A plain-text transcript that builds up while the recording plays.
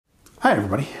Hi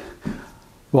everybody,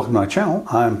 welcome to my channel.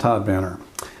 I'm Todd Banner.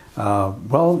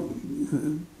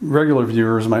 Regular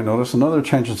viewers might notice another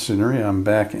change in scenery. I'm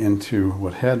back into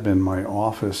what had been my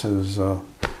office. As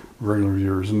regular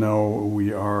viewers know,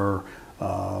 we are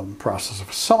in the process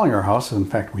of selling our house. In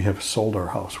fact, we have sold our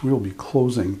house. We will be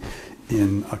closing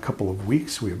in a couple of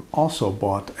weeks. We have also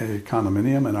bought a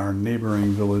condominium in our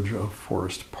neighboring village of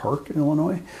Forest Park,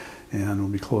 Illinois, and we'll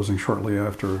be closing shortly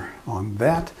after on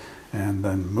that, and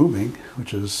then moving,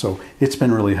 so it's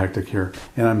been really hectic here,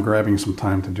 and I'm grabbing some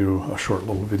time to do a short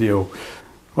little video.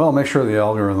 Well, make sure the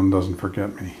algorithm doesn't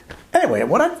forget me. Anyway,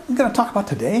 what I'm going to talk about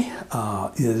today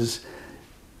is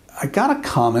I got a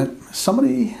comment.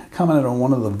 Somebody commented on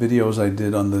one of the videos I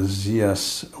did on the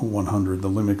ZS100, the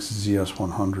Lumix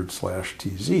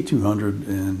ZS100/TZ200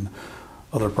 in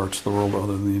other parts of the world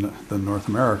other than North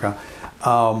America,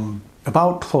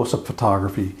 about close-up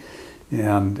photography.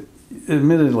 And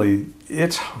admittedly,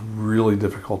 it's really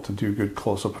difficult to do good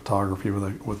close-up photography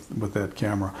with that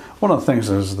camera. One of the things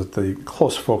is that the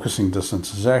close focusing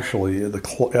distance is actually at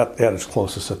its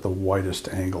closest at the widest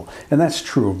angle, and that's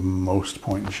true of most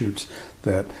point and shoots.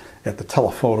 That at the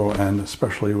telephoto end,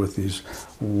 especially with these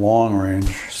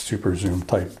long-range super zoom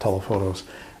type telephotos,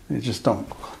 they just don't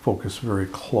focus very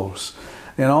close.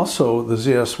 And also, the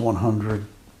ZS100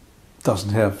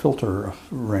 doesn't have filter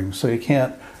rings, so you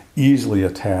can't easily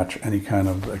attach any kind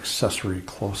of accessory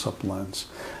close-up lens.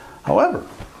 However,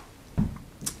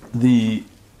 the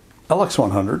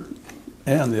LX100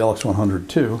 and the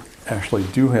LX100II actually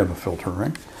do have a filter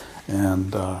ring,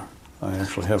 and I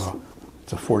actually have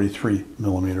it's a 43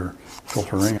 millimeter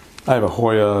filter ring. I have a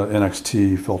Hoya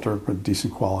NXT filter, a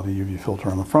decent quality UV filter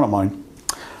on the front of mine,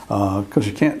 because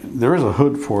there is a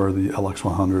hood for the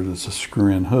LX100. It's a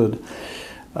screw-in hood.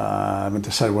 I haven't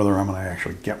decided whether I'm going to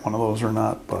actually get one of those or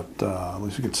not, but at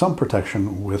least you get some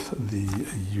protection with the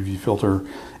UV filter.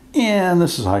 And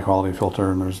this is a high quality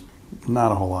filter, and there's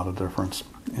not a whole lot of difference.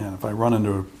 And if I run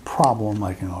into a problem,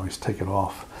 I can always take it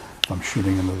off if I'm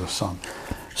shooting into the sun.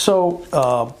 So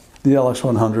the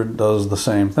LX100 does the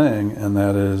same thing, and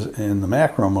that is in the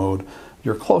macro mode,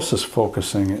 your closest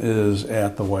focusing is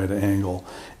at the wide angle.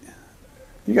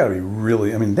 You got to be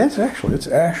really, it's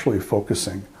actually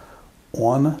focusing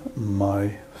on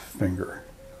my finger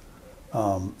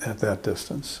at that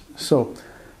distance. So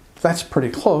that's pretty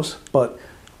close, but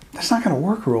that's not going to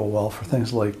work real well for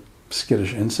things like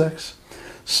skittish insects.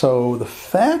 So the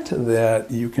fact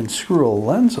that you can screw a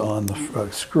lens on,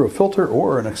 screw a filter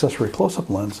or an accessory close-up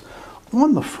lens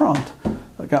on the front,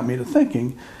 got me to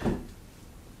thinking,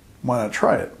 why not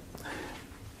try it?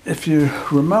 If you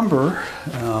remember,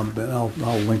 and I'll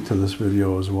link to this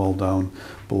video as well down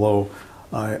below,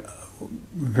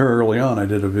 very early on, I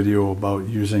did a video about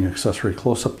using accessory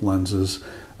close-up lenses.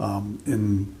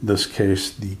 In this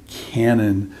case, the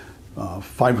Canon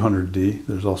 500D.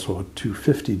 There's also a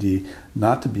 250D,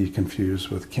 not to be confused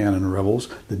with Canon Rebels.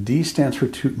 The D stands for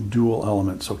dual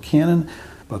element. So Canon,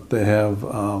 but they have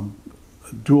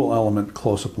dual element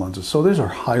close-up lenses. So these are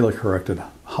highly corrected,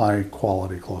 high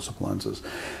quality close-up lenses,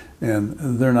 and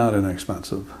they're not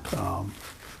inexpensive,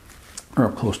 or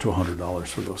close to $100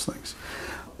 for those things.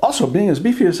 Also, being as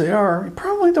beefy as they are, you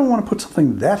probably don't want to put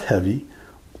something that heavy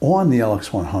on the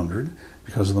LX100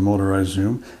 because of the motorized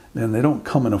zoom, and they don't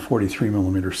come in a 43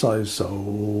 millimeter size,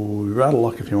 so you're out of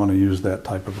luck if you want to use that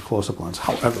type of a close-up lens.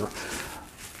 However,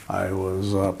 I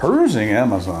was perusing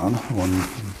Amazon one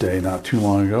day not too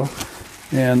long ago,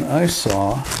 and I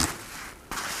saw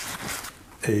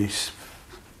a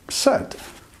set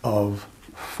of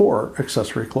 4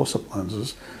 accessory close-up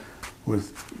lenses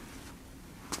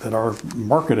that are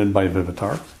marketed by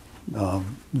Vivitar.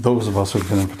 Those of us who've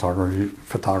been in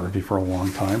photography for a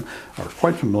long time are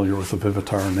quite familiar with the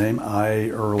Vivitar name.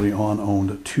 I early on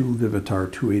owned 2 Vivitar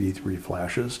 283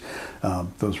 flashes.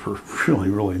 Those were really,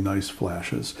 really nice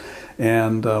flashes.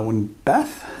 And when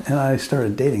Beth and I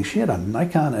started dating, she had a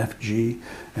Nikon FG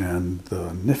and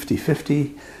the Nifty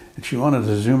 50, and she wanted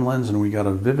a zoom lens, and we got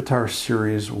a Vivitar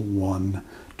Series 1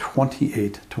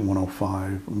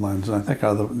 28-105 lens. And I think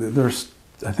there's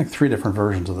 3 different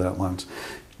versions of that lens.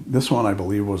 This one, I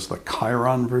believe, was the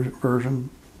Chiron version,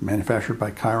 manufactured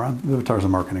by Chiron. Vivitar's a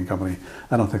marketing company.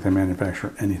 I don't think they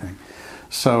manufacture anything.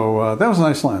 So that was a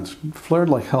nice lens. Flared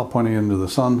like hell pointing into the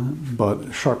sun,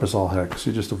 but sharp as all heck,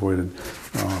 so you just avoided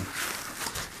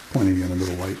pointing it into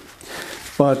the light.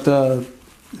 But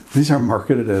these are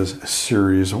marketed as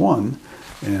Series 1,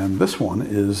 and this one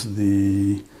is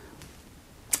the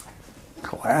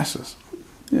glasses.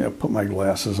 Yeah, put my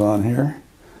glasses on here.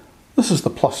 This is the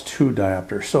 +2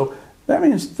 diopter, so that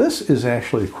means this is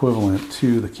actually equivalent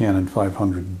to the Canon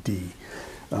 500D.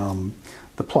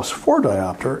 The +4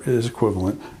 diopter is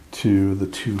equivalent to the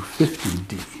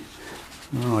 250D.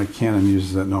 Like Canon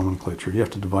uses that nomenclature. You have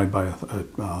to divide by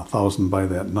 1,000 by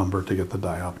that number to get the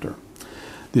diopter.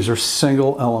 These are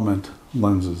single element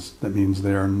lenses. That means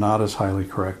they are not as highly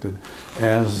corrected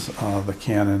as the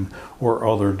Canon or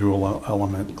other dual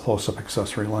element close-up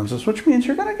accessory lenses, which means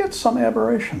you're going to get some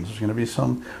aberrations. There's going to be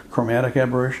some chromatic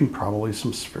aberration, probably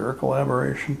some spherical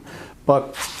aberration,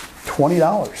 but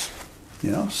 $20,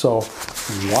 you know, so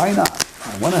why not?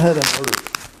 I went ahead and ordered it.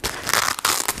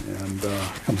 And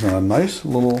it comes in a nice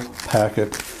little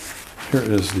packet. Here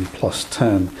is the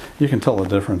 +10. You can tell the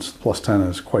difference. The +10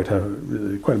 is quite a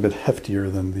bit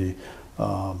heftier than the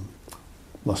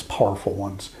less powerful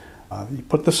ones. You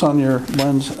put this on your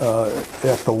lens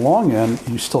at the long end,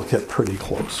 you still get pretty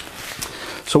close.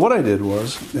 So what I did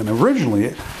was, and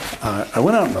originally I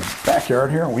went out in the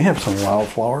backyard here, and we have some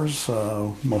wildflowers.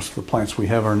 Most of the plants we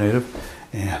have are native,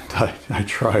 and I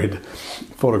tried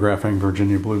photographing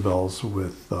Virginia bluebells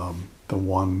with the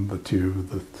 1, the 2,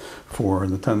 the 4,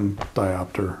 and the 10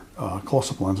 diopter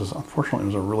close-up lenses. Unfortunately, it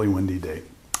was a really windy day.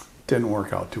 Didn't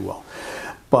work out too well.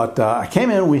 But I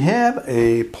came in, we have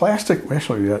a plastic,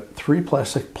 actually we got 3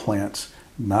 plastic plants,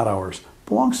 not ours,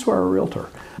 belongs to our realtor.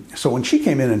 So when she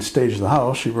came in and staged the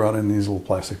house, she brought in these little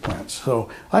plastic plants. So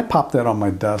I popped that on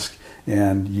my desk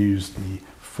and used the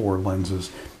 4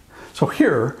 lenses. So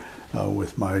here,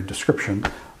 with my description,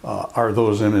 are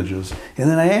those images. And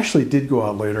then I actually did go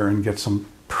out later and get some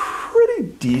pretty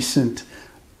decent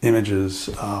images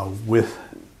with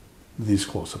these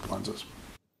close-up lenses.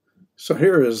 So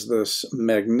here is this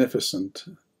magnificent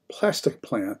plastic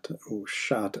plant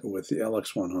shot with the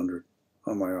LX100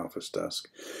 on my office desk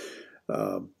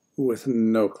with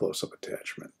no close-up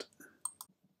attachment.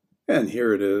 And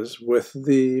here it is with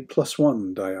the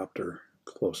 +1 diopter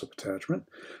close-up attachment.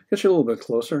 Gets you a little bit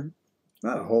closer.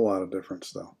 Not a whole lot of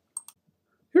difference though.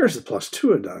 Here's the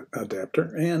 +2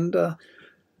 adapter, and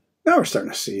now we're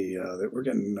starting to see that we're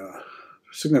getting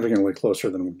significantly closer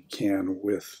than we can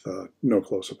with no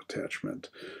close-up attachment.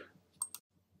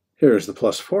 Here's the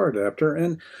 +4 adapter,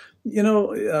 and you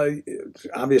know,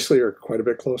 obviously are quite a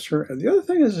bit closer. And the other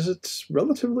thing is it's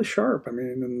relatively sharp. I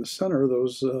mean, in the center,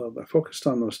 those I focused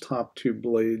on those top 2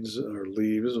 blades or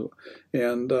leaves,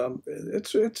 and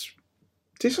it's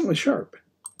decently sharp.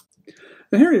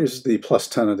 And here is the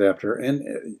 +10 adapter,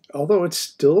 and although it's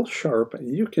still sharp,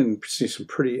 you can see some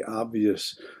pretty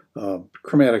obvious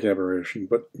chromatic aberration,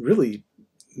 but really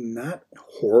not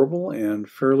horrible and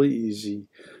fairly easy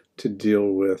to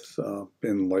deal with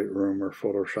in Lightroom or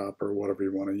Photoshop or whatever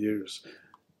you want to use.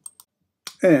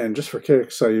 And just for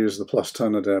kicks, I use the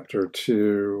 +10 adapter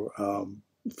to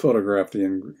photograph the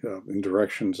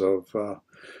indirections of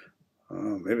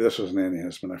maybe this was an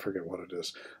antihistamine, I forget what it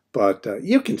is. But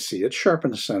you can see it's sharp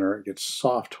in the center, it gets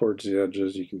soft towards the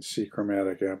edges, you can see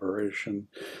chromatic aberration.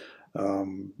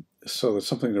 So that's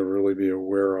something to really be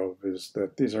aware of, is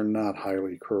that these are not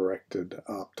highly corrected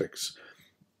optics.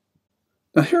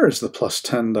 Now here is the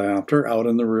 +10 diopter out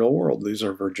in the real world. These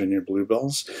are Virginia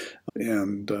bluebells,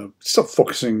 and still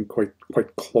focusing quite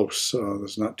close.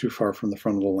 It's not too far from the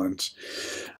front of the lens.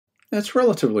 It's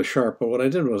relatively sharp, but what I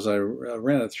did was I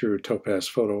ran it through Topaz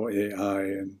Photo AI,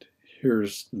 and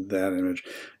here's that image.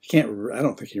 I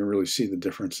don't think you can really see the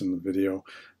difference in the video,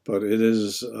 but it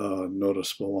is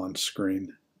noticeable on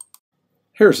screen.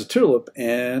 Here's a tulip,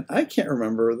 and I can't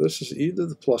remember. This is either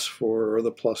the +4 or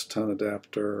the +10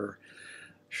 adapter.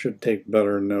 Should take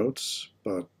better notes,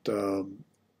 but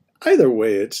either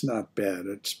way, it's not bad.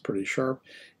 It's pretty sharp.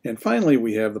 And finally,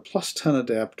 we have the +10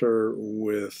 adapter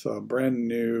with brand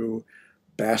new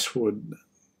basswood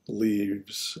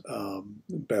leaves.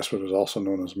 Basswood is also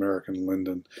known as American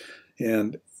linden.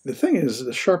 And the thing is,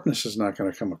 the sharpness is not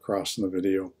going to come across in the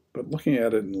video, but looking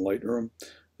at it in Lightroom,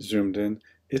 zoomed in,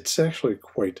 it's actually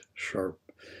quite sharp.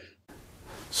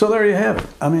 So there you have it.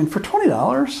 I mean, for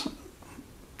 $20,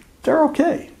 they're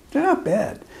okay. They're not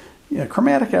bad. Yeah,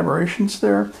 chromatic aberrations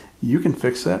there, you can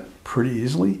fix that pretty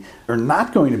easily. They're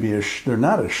not going to be they're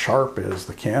not as sharp as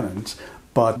the Canons,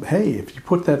 but hey, if you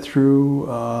put that through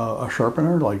a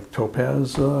sharpener like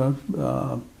Topaz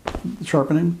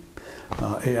sharpening,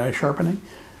 AI sharpening,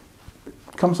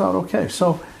 it comes out okay.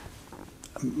 So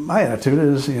my attitude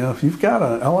is, you know, if you've got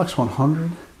an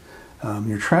LX100,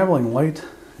 you're traveling light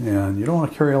and you don't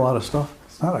want to carry a lot of stuff,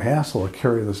 it's not a hassle to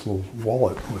carry this little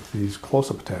wallet with these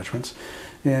close-up attachments,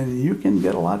 and you can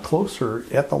get a lot closer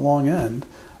at the long end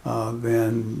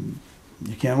than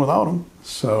you can without them.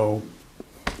 So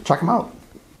check them out.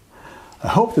 I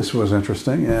hope this was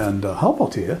interesting and helpful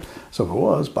to you. So if it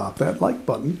was, bop that like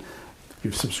button. If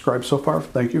you've subscribed so far,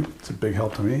 thank you. It's a big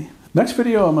help to me. Next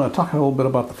video, I'm going to talk a little bit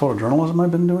about the photojournalism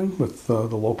I've been doing with the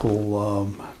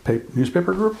local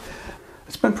newspaper group.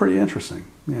 It's been pretty interesting,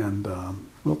 and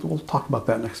we'll talk about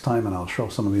that next time, and I'll show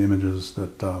some of the images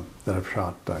that I've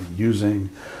shot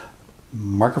using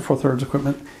Marker Four Thirds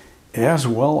equipment as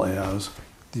well as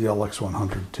the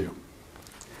LX100II.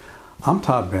 I'm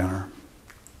Todd Banner.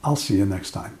 I'll see you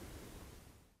next time.